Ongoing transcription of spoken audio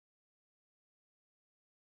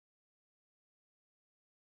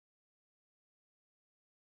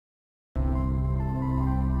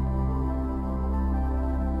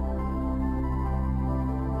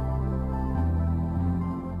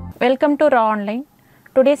Welcome to Raaonline.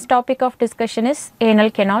 Today's topic of discussion is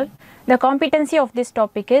anal canal. The competency of this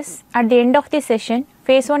topic is, at the end of the session,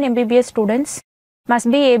 Phase 1 MBBS students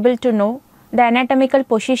must be able to know the anatomical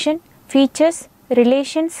position, features,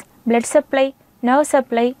 relations, blood supply, nerve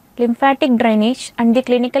supply, lymphatic drainage and the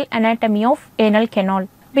clinical anatomy of anal canal.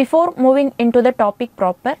 Before moving into the topic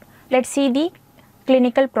proper, let's see the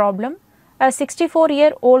clinical problem. A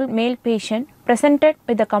 64-year-old male patient presented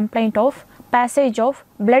with the complaint of passage of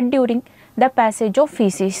blood during the passage of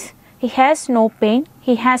feces. He has no pain.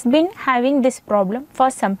 He has been having this problem for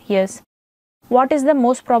some years. What is the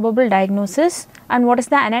most probable diagnosis and what is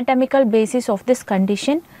the anatomical basis of this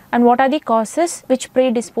condition and what are the causes which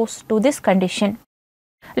predispose to this condition?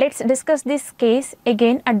 Let's discuss this case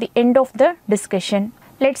again at the end of the discussion.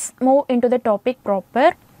 Let's move into the topic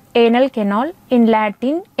proper. Anal canal, in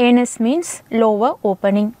Latin, anus means lower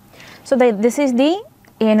opening. So this is the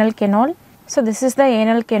anal canal. So this is the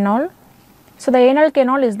anal canal. So the anal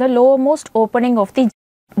canal is the lowermost opening of the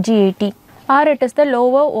GAT, or it is the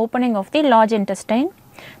lower opening of the large intestine.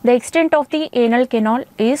 The extent of the anal canal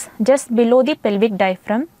is just below the pelvic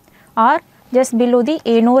diaphragm or just below the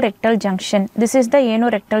anorectal junction. This is the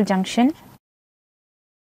anorectal junction.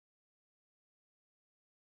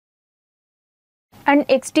 And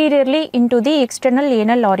exteriorly into the external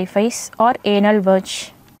anal orifice or anal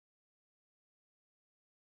verge.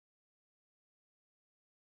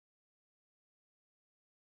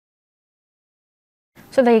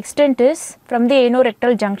 So the extent is from the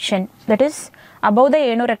anorectal junction, that is above the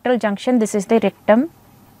anorectal junction, this is the rectum.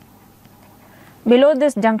 Below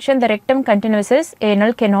this junction, the rectum continues as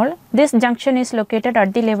anal canal. This junction is located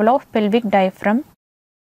at the level of pelvic diaphragm.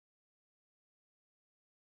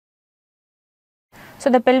 So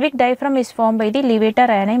the pelvic diaphragm is formed by the levator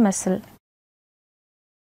ani muscle.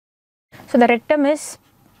 So the rectum is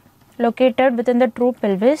located within the true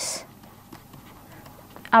pelvis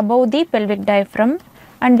above the pelvic diaphragm,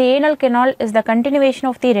 and the anal canal is the continuation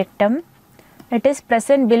of the rectum. It is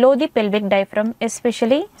present below the pelvic diaphragm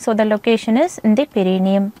especially, so the location is in the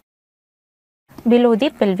perineum, below the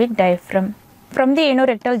pelvic diaphragm. From the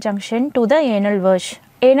anorectal junction to the anal verge.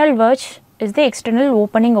 Anal verge is the external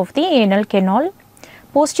opening of the anal canal.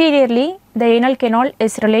 Posteriorly, the anal canal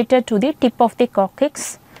is related to the tip of the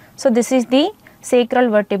coccyx. So this is the sacral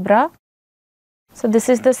vertebra. So this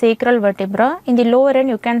is the sacral vertebra. In the lower end,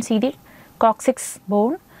 you can see the coccyx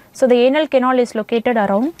bone. So the anal canal is located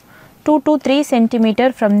around 2 to 3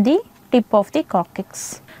 cm from the tip of the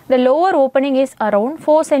coccyx. The lower opening is around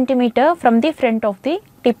 4 cm from the front of the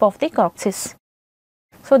tip of the coccyx.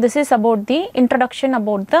 So this is about the introduction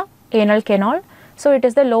about the anal canal. So it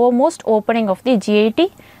is the lowermost opening of the GAT.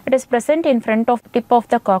 It is present in front of tip of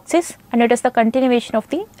the coccyx and it is the continuation of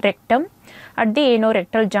the rectum at the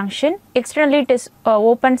anorectal junction. Externally it is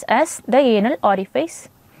opens as the anal orifice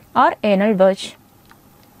or anal verge.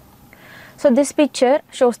 So this picture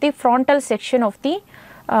shows the frontal section of the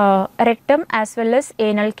rectum as well as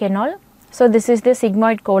anal canal. So this is the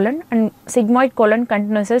sigmoid colon and sigmoid colon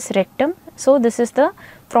continues as rectum. So this is the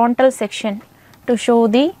frontal section to show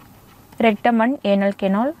the rectum and anal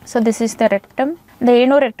canal. So this is the rectum. The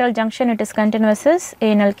anorectal junction, it is continuous as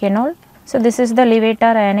anal canal. So this is the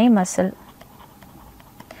levator ani muscle.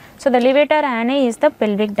 So the levator ani is the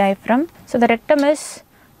pelvic diaphragm. So the rectum is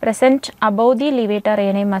present above the levator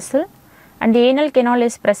ani muscle and the anal canal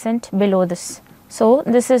is present below this. So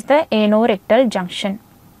this is the anorectal junction.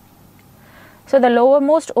 So the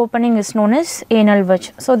lowermost opening is known as anal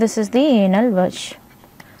verge. So this is the anal verge.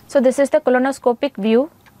 So this is the colonoscopic view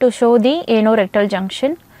to show the anorectal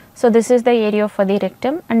junction. So this is the area for the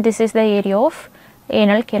rectum and this is the area of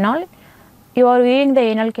anal canal. You are viewing the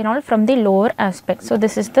anal canal from the lower aspect. So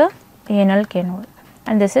this is the anal canal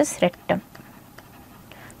and this is rectum.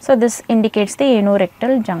 So this indicates the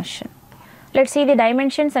anorectal junction. Let's see the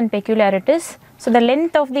dimensions and peculiarities. So the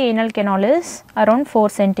length of the anal canal is around 4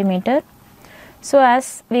 cm. So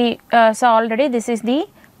as we saw already, this is the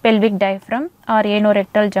pelvic diaphragm or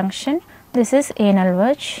anorectal junction. This is anal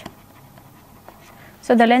verge.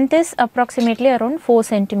 So the length is approximately around 4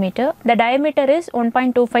 cm. The diameter is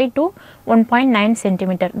 1.25 to 1.9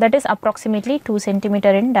 cm. That is approximately 2 cm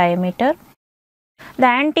in diameter. The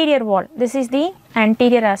anterior wall, this is the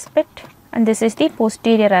anterior aspect and this is the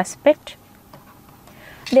posterior aspect.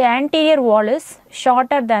 The anterior wall is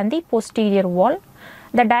shorter than the posterior wall.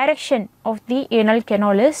 The direction of the anal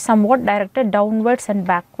canal is somewhat directed downwards and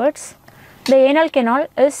backwards. The anal canal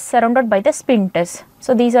is surrounded by the sphincters.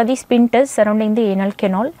 So these are the sphincters surrounding the anal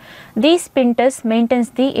canal. These sphincters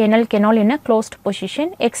maintains the anal canal in a closed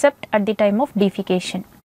position except at the time of defecation.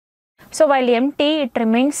 So while empty, it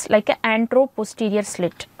remains like an antero-posterior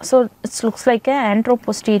slit. So it looks like an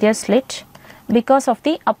antero-posterior slit because of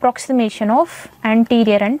the approximation of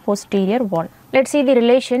anterior and posterior wall. Let's see the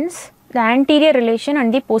relations, the anterior relation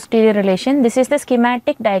and the posterior relation. This is the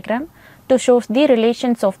schematic diagram to show the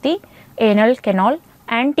relations of the anal canal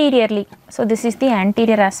anteriorly. So this is the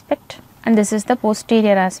anterior aspect and this is the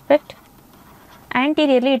posterior aspect.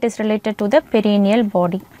 Anteriorly, it is related to the perineal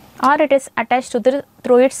body, or it is attached to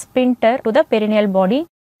through its sphincter to the perineal body.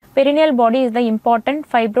 Perineal body is the important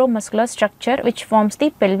fibromuscular structure which forms the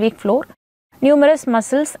pelvic floor. Numerous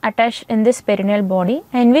muscles attached in this perineal body,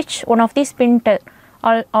 in which one of the sphincter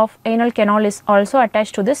of anal canal is also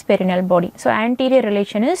attached to this perineal body. So anterior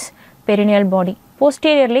relation is perineal body.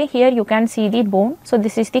 Posteriorly, here you can see the bone. So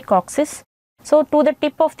this is the coccyx. So to the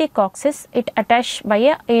tip of the coccyx, it attached by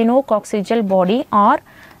a anococcygeal body, or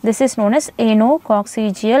this is known as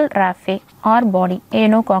anococcygeal raphe or body,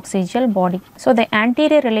 anococcygeal body. So the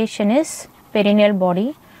anterior relation is perineal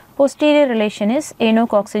body, posterior relation is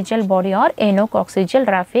anococcygeal body or anococcygeal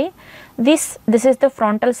raphe. This is the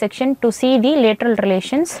frontal section to see the lateral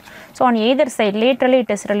relations. So on either side, laterally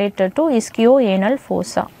it is related to ischioanal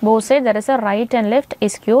fossa. Both sides there is a right and left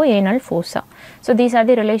ischioanal fossa. So these are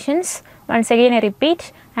the relations. Once again I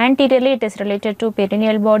repeat, anteriorly it is related to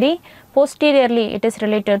perineal body, posteriorly it is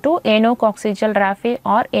related to anococcygeal raphe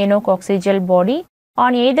or anococcygeal body.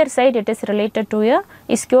 On either side it is related to a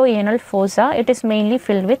ischioanal fossa. It is mainly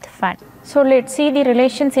filled with fat. So let's see the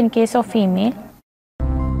relations in case of female.